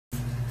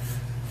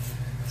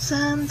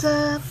Sun's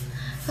up,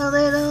 a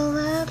little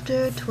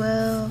after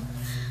 12.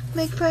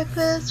 Make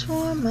breakfast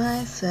for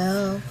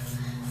myself.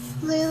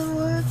 Little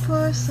work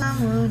for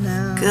someone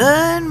else.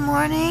 Good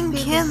morning,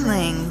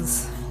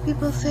 kindlings.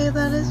 People say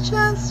that it's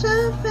just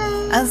a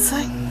phase. I was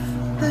like,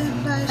 that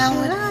I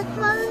should act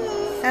my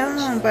age. I don't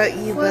know about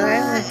you, but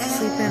I like to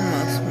sleep in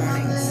most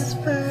mornings.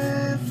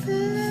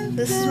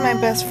 This is my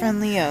best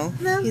friend Leo.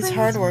 He's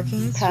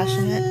hardworking,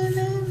 passionate,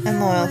 and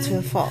loyal to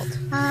a fault.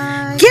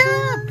 Get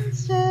up!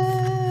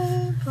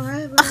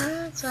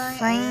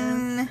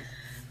 Fine.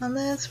 I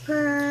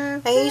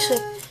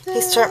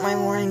usually start my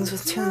mornings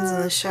with tunes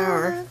in the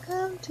shower.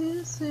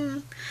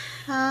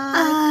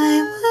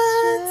 I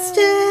would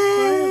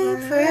stay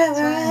forever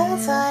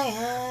as I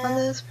am. On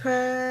this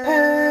perfect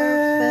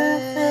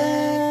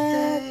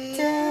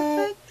day.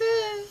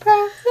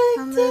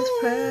 On this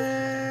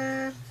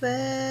perfect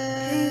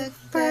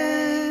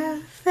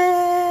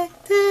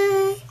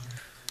day.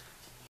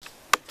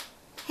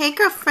 Hey,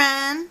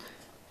 girlfriend.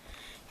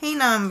 Hey,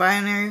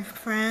 non-binary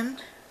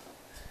friend.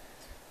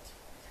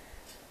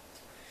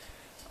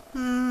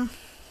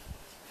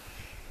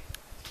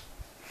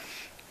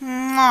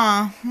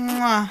 Mwah,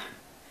 mwah.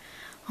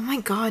 Oh my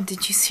god,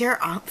 did you see her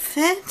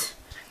outfit?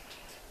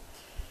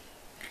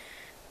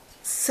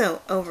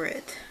 So over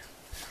it.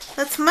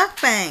 Let's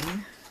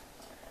mukbang.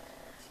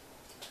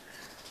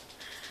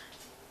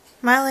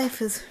 My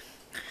life is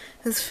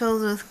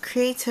filled with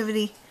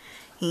creativity.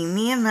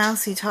 Me and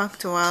Mousy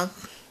talked a while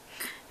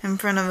in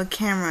front of a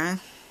camera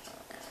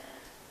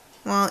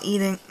while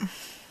eating.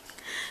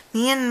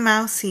 Me and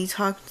Mousy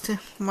talked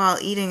while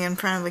eating in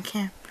front of a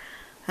camera.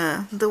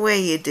 The way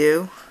you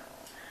do.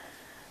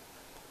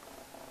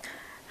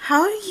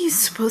 How are you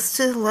supposed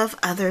to love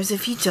others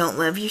if you don't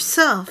love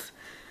yourself?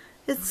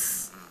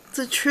 It's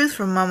the truth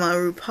from Mama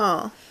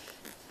RuPaul.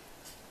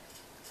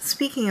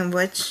 Speaking of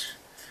which,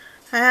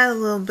 I had a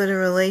little bit of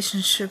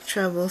relationship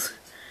troubles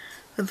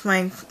with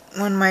when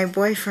my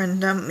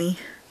boyfriend dumped me.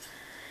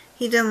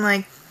 He didn't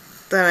like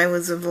that I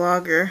was a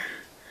vlogger.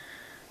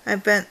 I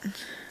bet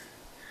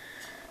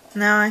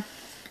now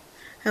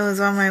I was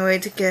on my way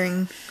to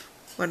getting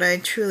what I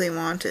truly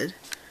wanted.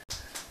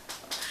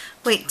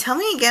 Wait, tell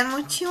me again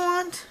what you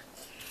want?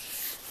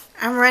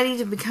 I'm ready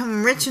to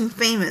become rich and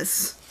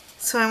famous,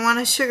 so I want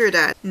a sugar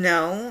daddy.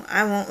 No,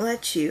 I won't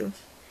let you.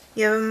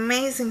 You have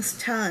amazing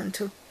talent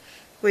to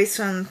waste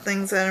on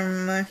things that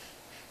are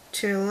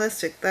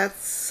materialistic.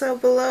 That's so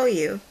below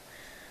you.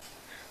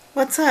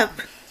 What's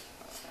up?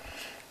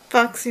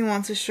 Foxy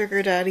wants a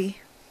sugar daddy.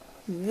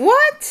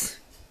 What?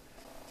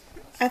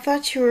 I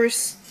thought you were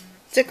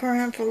stick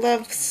around for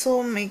love,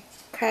 soulmate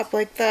crap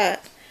like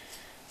that.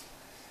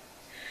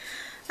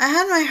 I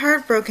had my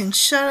heart broken.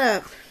 Shut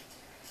up.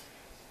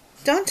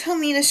 Don't tell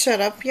me to shut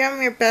up.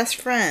 I'm your best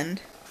friend.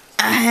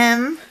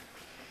 Ahem.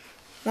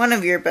 One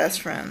of your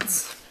best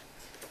friends.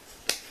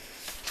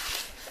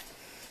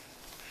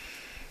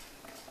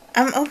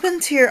 I'm open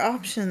to your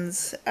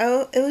options.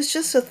 It was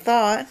just a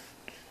thought.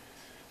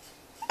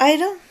 I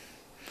don't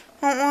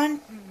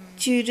want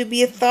you to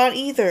be a thought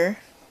either.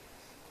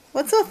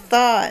 What's a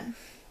thought?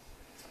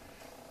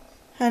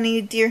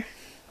 Honey, dear.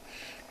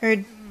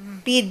 Or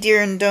be a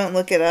dear and don't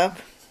look it up.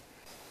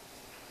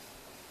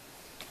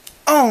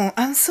 Oh,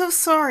 I'm so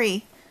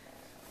sorry.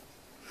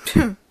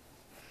 Who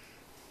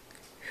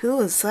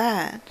was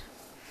that?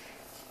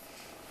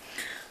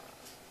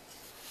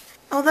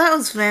 Oh, that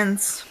was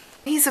Vince.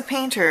 He's a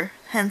painter,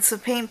 hence a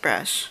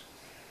paintbrush.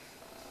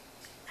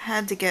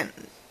 Had to get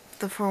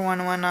the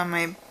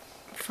 411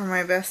 for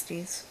my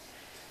besties.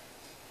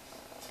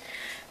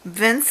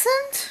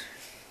 Vincent?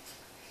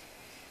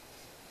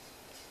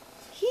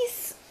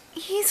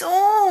 He's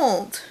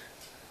old.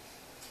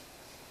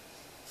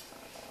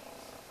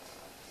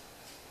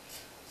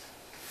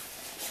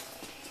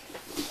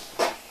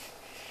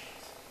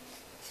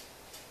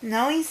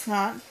 No, he's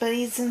not, but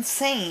he's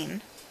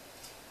insane.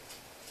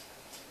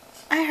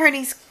 I heard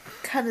he's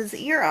cut his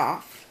ear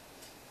off.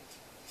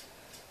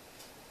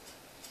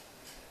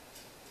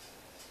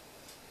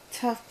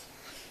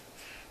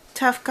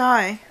 Tough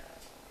guy.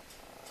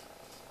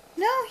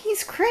 No,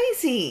 he's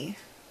crazy.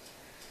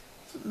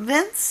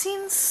 Vince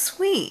seems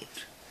sweet.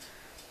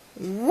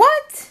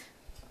 What?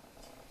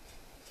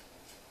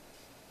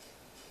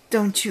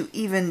 Don't you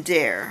even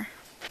dare.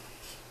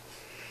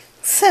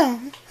 So,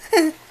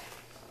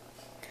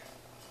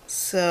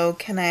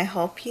 can I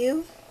help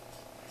you?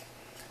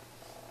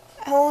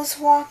 I was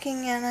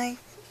walking and I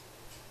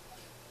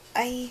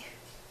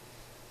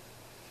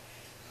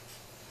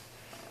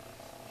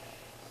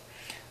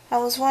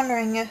was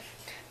wondering if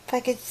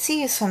I could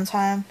see you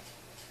sometime.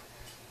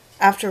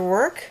 After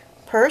work?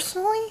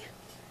 Personally?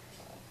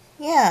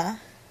 Yeah.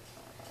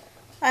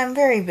 I'm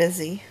very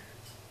busy.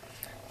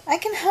 I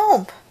can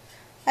help.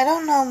 I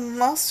don't know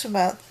most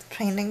about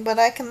painting, but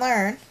I can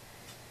learn.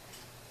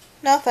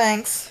 No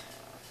thanks.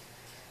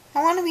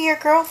 I want to be your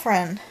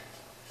girlfriend.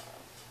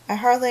 I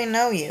hardly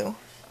know you.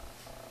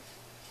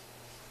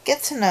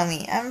 Get to know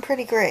me. I'm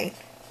pretty great.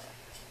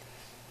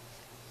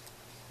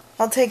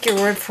 I'll take your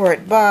word for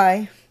it.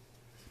 Bye.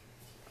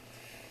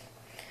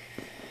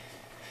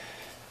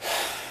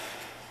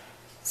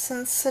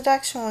 since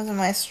seduction wasn't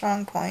my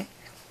strong point,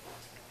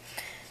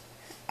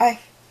 I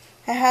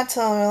had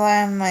to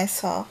rely on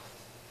myself.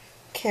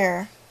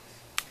 Care.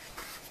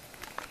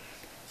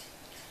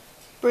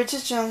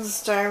 Bridget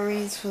Jones's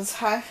Diaries was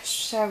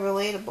hashtag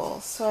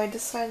relatable, so I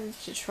decided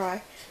to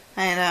try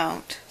it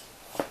out.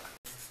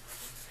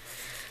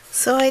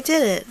 So I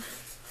did it.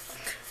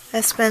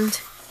 I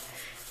spent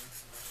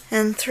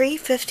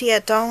 $3.50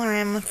 at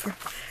Dollarama for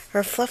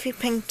her fluffy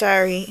pink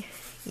diary.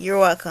 You're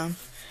welcome.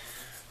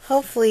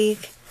 Hopefully you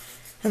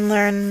can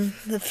learn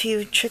the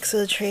few tricks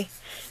of the trade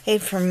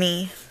from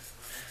me.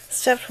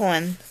 Step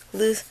 1.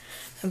 Lose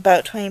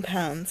about 20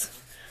 pounds.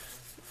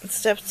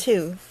 Step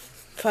 2.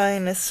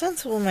 Find a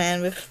sensible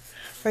man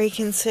before you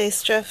can say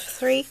step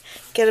 3.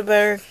 Get a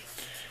better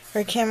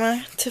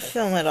camera to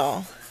film it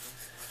all.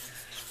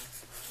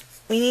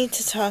 We need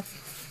to talk.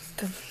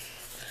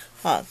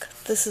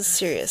 This is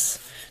serious.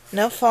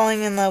 No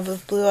falling in love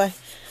with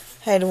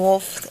blue-eyed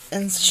wolf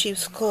in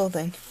sheep's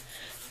clothing.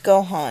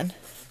 Gohan.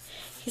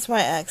 He's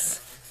my ex,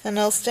 and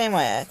he'll stay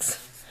my ex.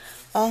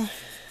 I'm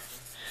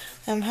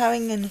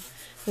having a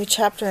new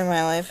chapter in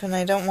my life, and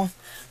I don't want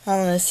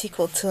a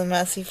sequel to the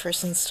messy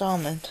first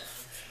installment.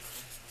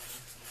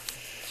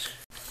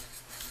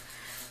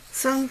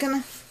 So I'm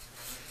gonna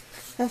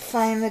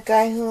find a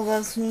guy who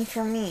loves me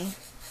for me.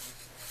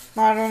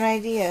 Modern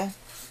idea.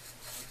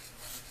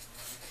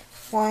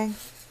 Why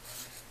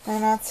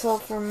not sell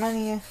for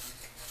money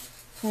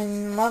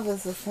when love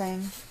is a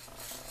thing?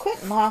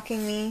 Quit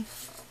mocking me.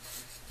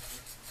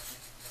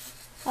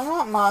 I'm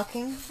not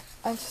mocking.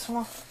 I just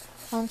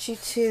want you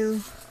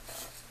to...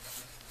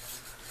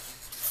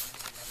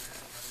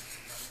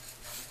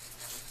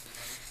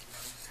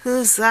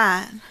 Who's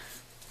that?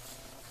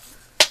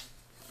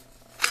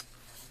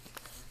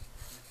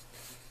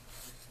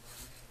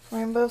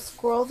 Rainbow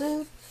Squirrel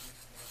Dude?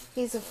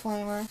 He's a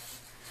flamer.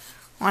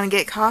 Want to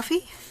get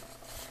coffee?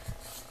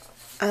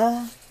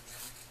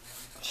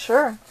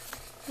 Sure.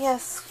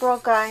 Yes, Squirrel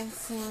Guy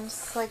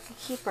seems like a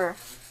keeper.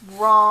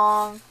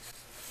 Wrong.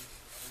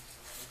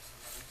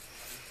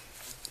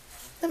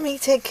 Let me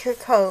take your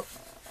coat.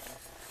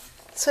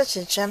 Such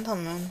a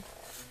gentleman.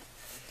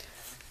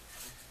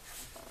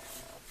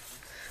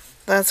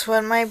 That's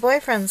what my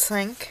boyfriends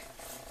think.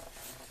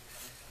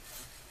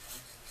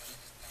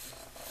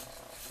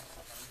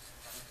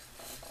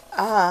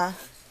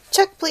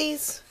 Check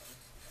please.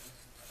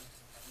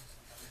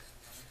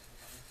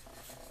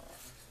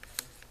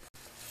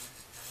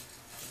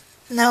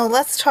 Now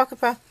let's talk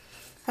about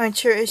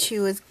your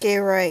issue with gay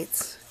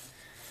rights.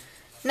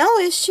 No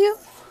issue.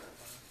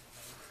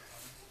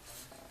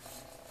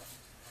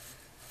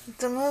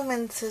 The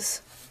movement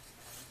is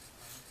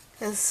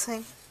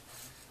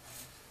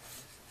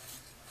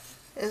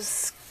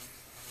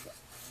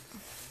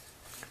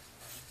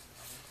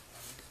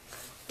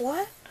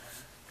what?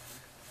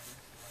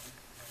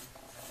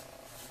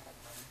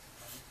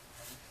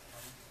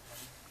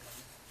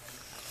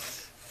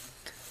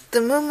 The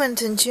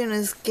movement in June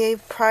is Gay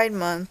Pride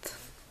Month.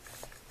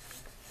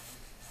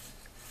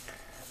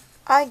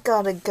 I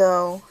gotta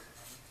go.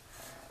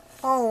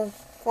 Oh,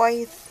 why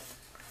you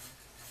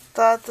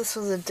thought this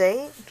was a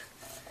date?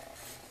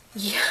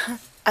 Yeah,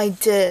 I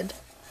did.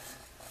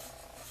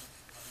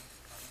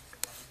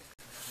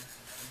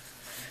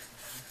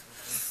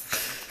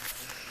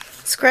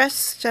 Scratch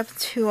step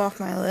 2 off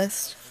my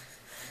list.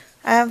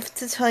 I have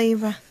to tell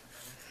you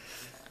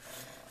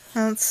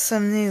about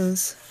some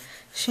news.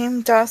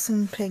 Shane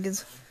Dawson Pig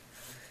is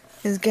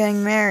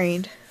getting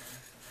married.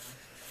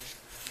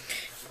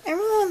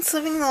 Everyone's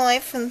living the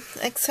life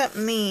except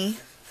me.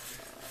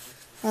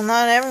 Well,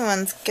 not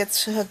everyone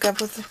gets to hook up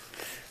with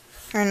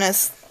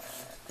Ernest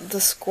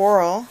the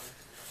squirrel.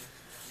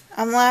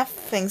 I'm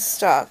laughing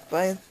stock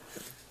of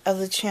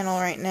the channel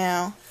right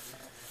now.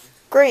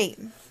 Great.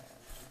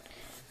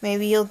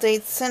 Maybe you'll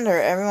date Cinder.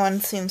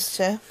 Everyone seems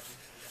to.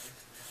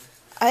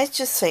 I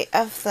just say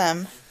F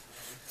them.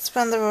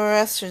 Spend the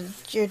rest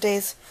of your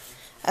days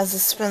as a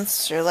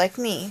spinster like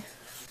me.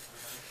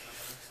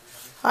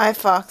 Hi,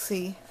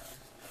 Foxy.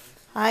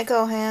 Hi,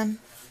 Gohan.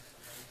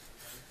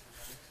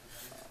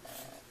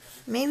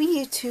 Maybe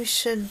you two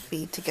should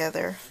be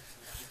together.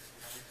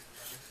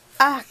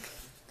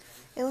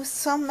 It was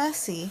so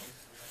messy.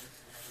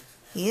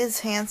 He is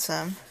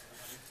handsome.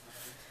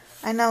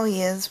 I know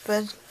he is,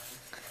 but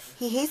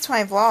he hates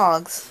my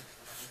vlogs.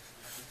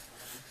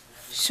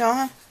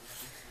 Show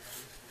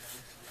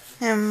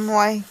him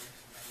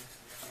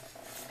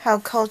how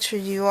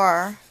cultured you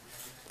are.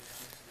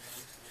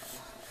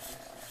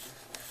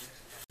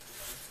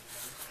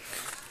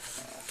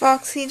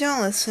 Foxy,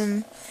 don't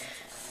listen.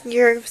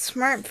 You're a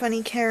smart,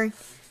 funny, caring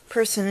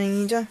person,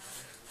 and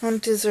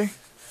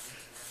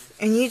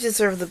you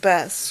deserve the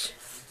best.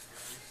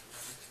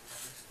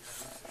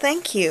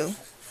 Thank you.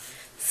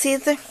 See,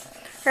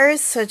 there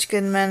is such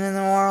good men in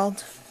the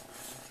world.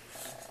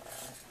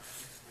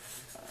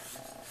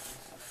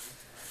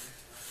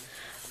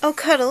 Oh,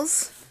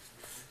 Cuddles.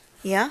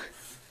 Yeah?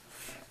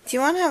 Do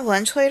you want to have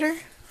lunch later?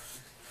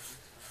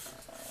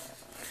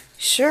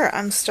 Sure,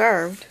 I'm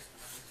starved.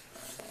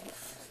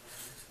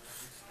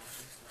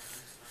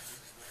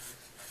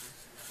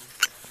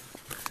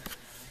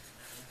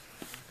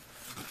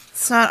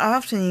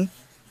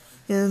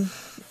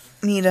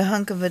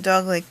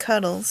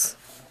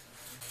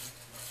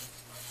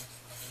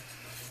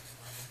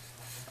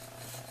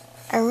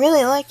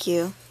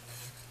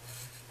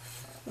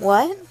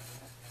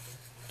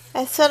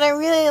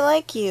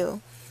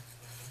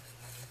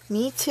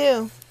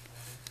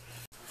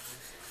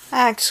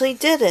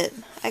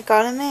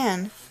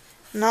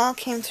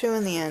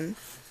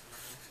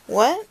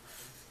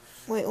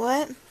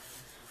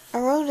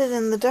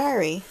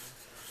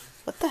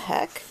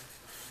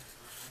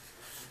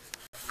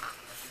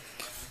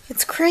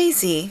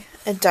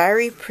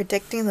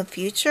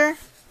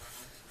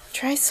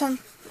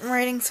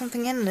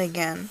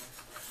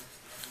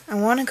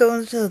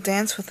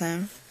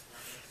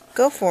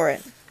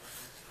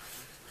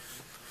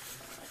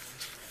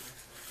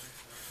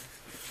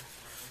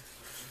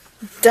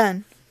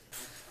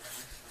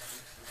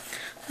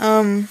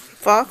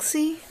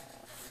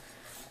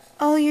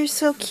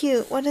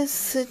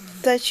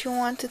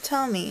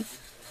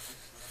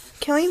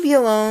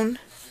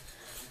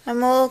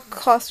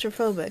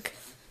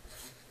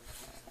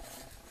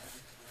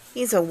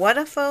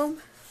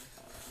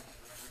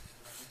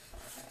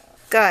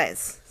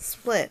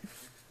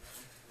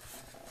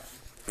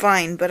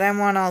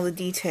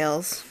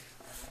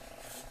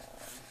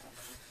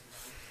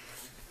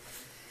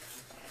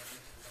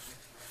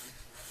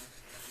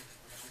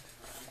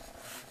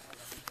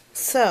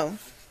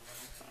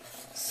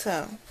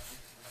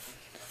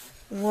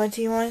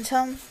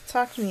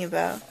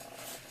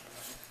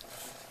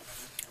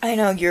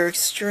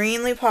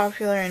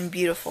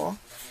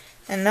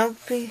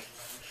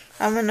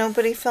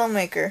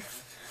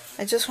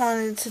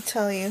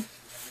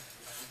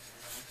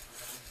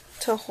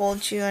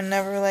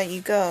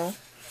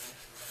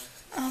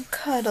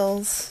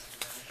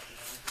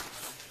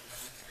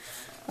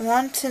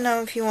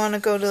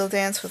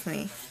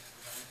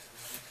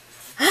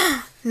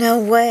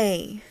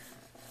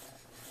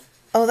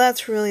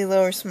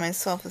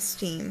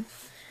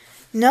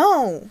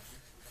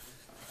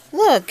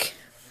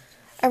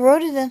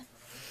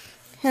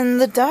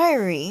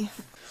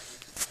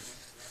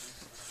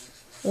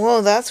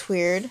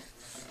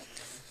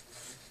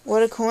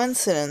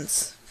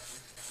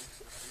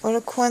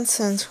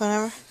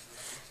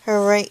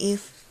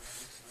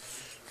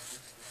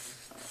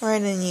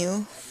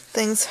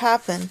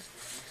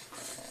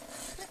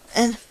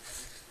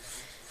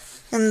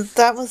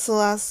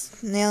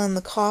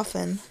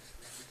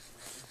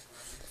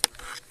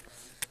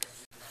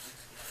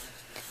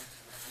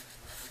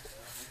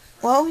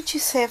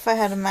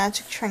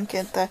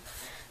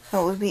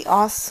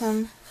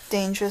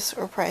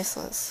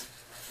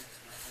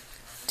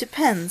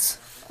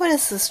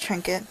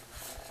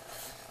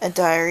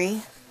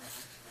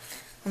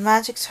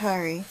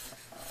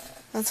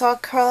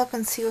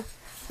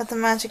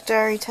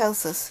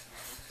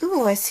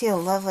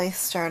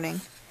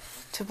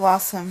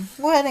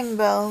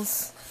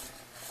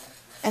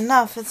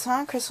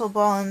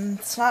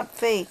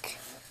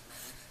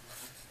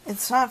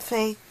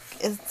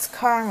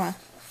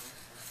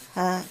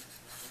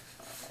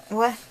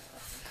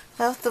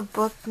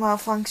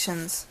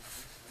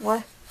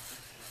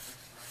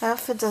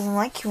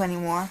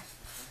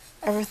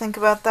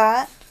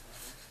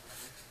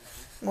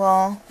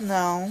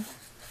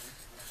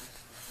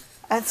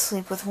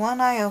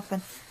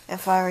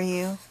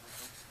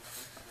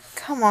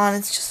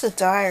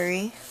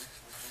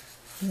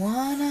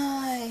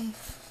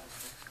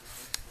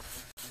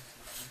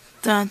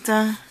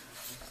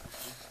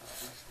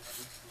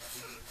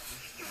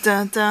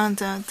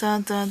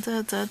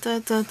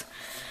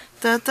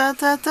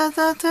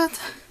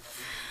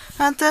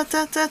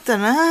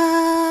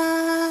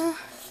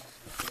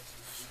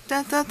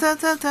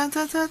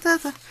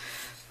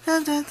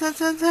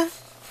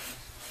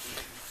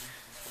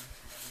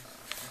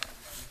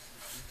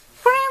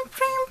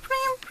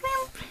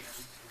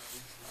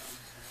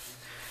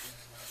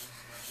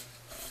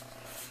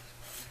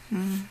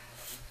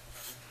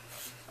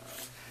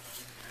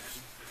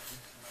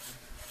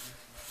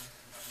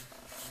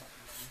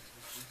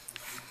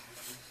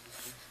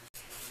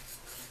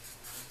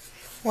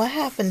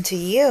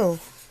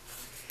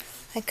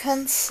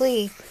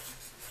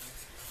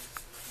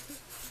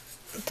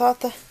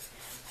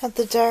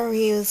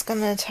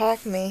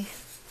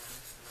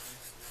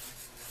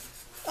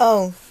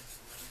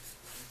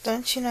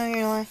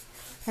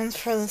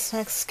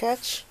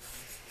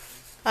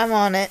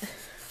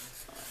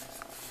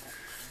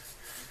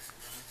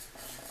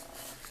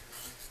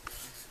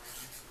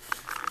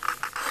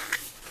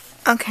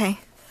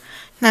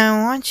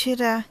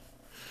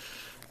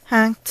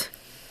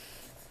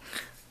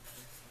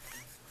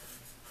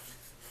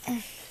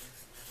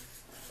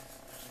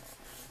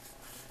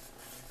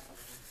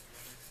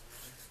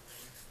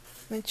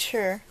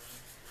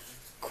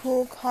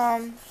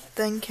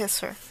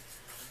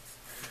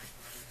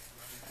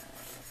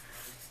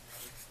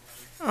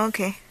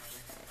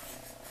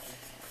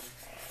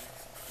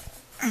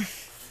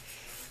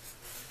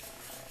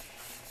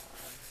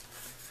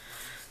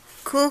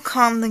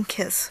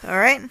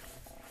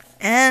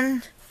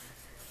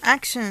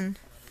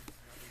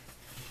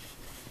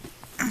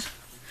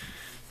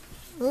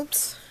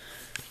 Oops.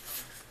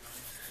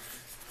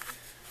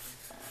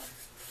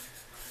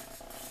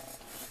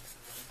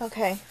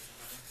 Okay.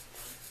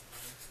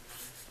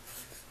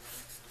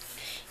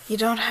 You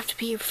don't have to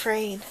be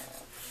afraid.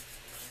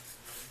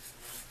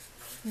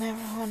 Never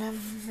when I'm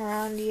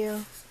around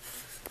you.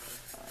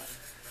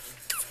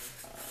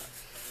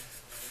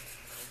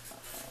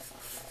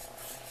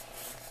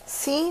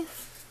 See?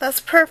 That's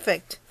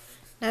perfect.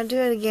 Now do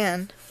it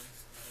again.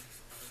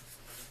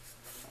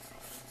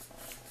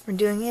 We're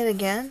doing it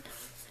again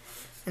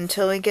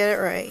until we get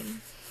it right.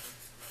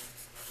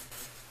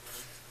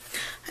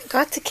 I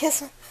got to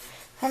kiss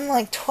him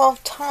like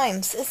 12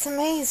 times. It's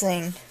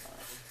amazing.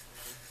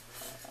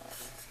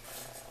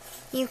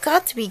 You've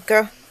got to be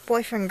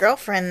boyfriend,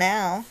 girlfriend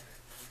now.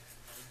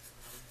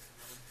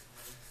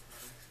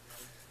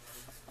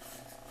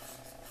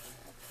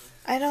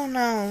 I don't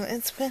know.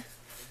 It's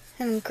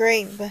been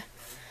great, but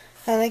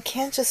I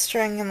can't just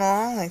string him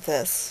along like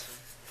this.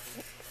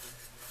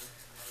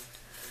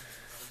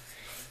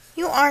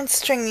 You aren't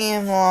stringing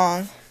him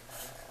along.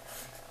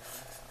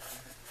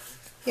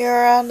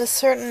 You're at a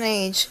certain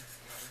age,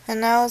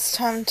 and now it's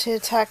time to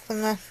attack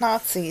the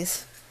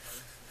Nazis.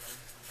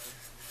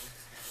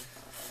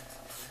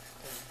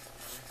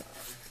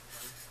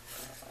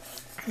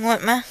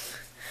 What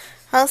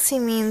Mousy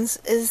means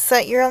is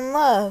that you're in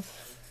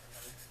love.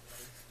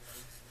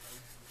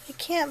 You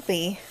can't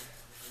be.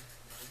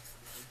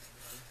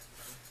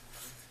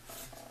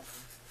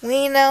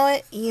 We know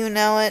it, you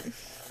know it.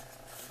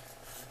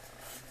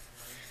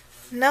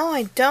 No,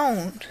 I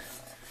don't.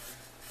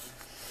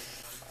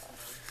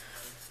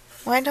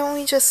 Why don't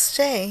we just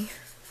stay?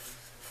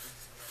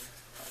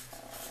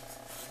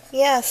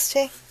 Yeah,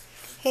 stay.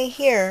 Hey,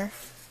 here.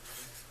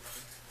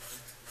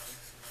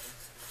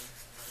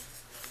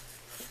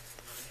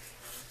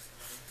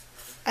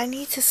 I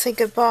need to say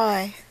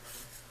goodbye.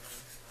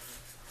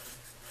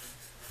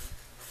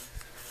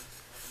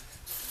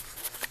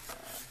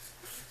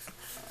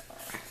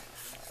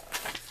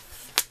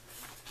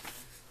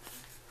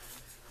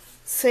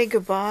 Say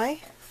goodbye?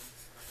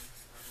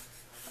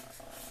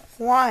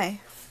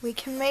 Why? We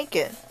can make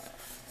it.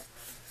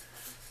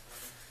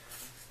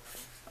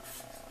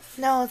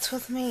 No, it's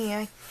with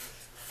me.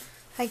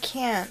 I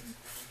can't.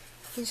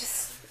 You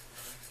just...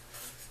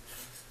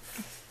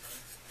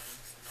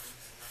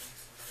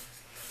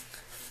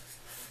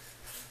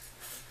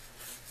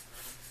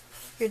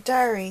 Your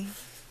diary.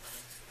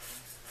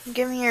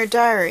 Give me your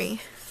diary.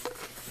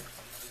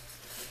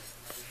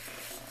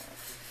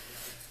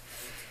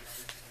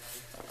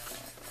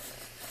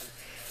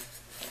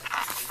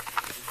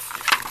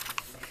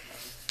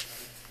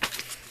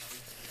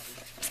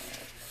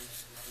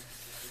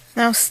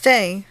 Now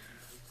stay.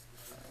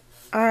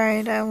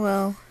 Alright, I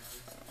will.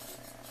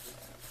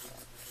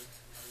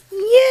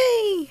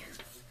 Yay!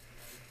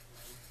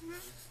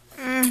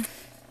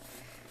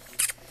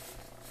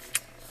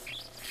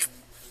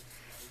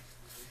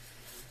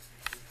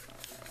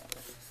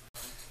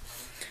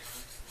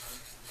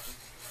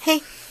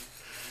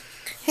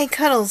 Hey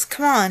Cuddles,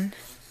 come on.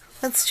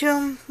 Let's do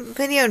a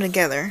video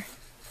together.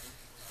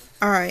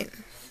 Alright.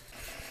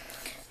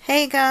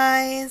 Hey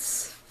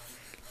guys.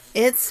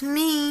 It's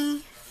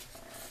me,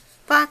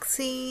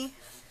 Foxy,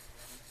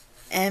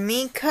 and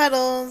me,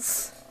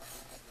 Cuddles.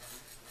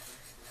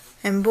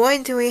 And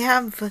boy, do we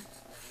have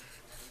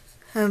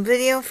a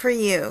video for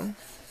you.